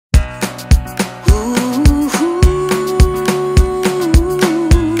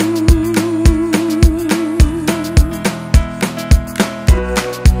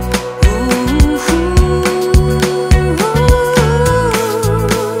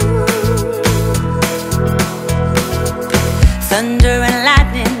Thunder and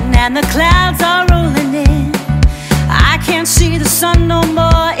lightning and the clouds are rolling in. I can't see the sun no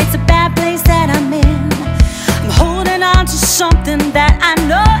more, it's a bad place that I'm in. I'm holding on to something that I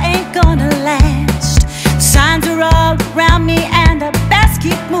know ain't gonna last. The signs are all around me and I best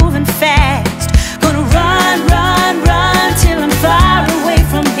keep moving fast. Gonna run, run, run till I'm far away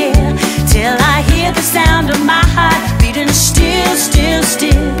from here, till I hear the sound of my heart beating still, still,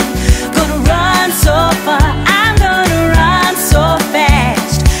 still. Gonna run so far, I'm gonna run so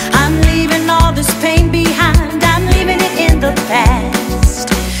fast. I'm leaving all this pain behind, I'm leaving it in the past.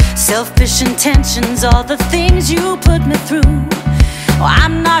 Selfish intentions, all the things you put me through. Oh,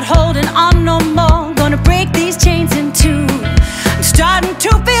 I'm not holding on no more, gonna break these chains in two. I'm starting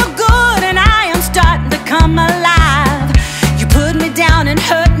to feel good and I am starting to come alive. You put me down and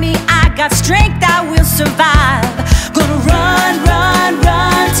hurt me, I got strength, I will survive. Gonna run, run,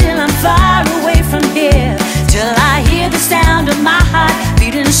 run till I'm far away from here, till I hear the sound of my heart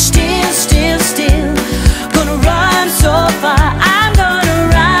beating still, still, still. Gonna run so far, I'm gonna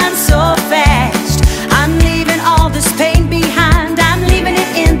run so fast. I'm leaving all this pain behind, I'm leaving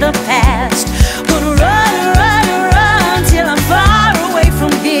it in the past. Gonna run, run, run till I'm far away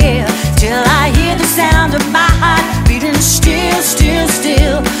from here, till I hear the sound of my heart beating still, still,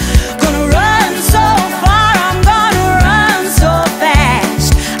 still. Gonna run so far, I'm gonna run so fast.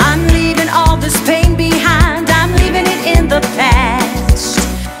 I'm leaving all this pain behind, I'm leaving it in the past.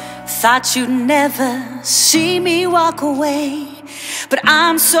 Thought you'd never see me walk away, but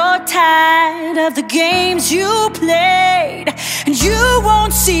I'm so tired of the games you played, and you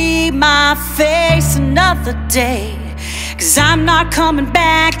won't see my face another day. 'Cause I'm not coming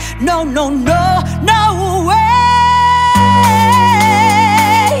back, no, no, no, no way.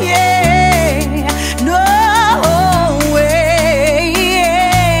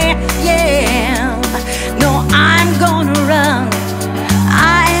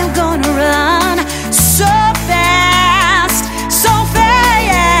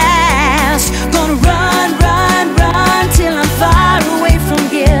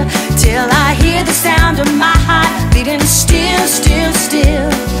 Till I hear the sound of my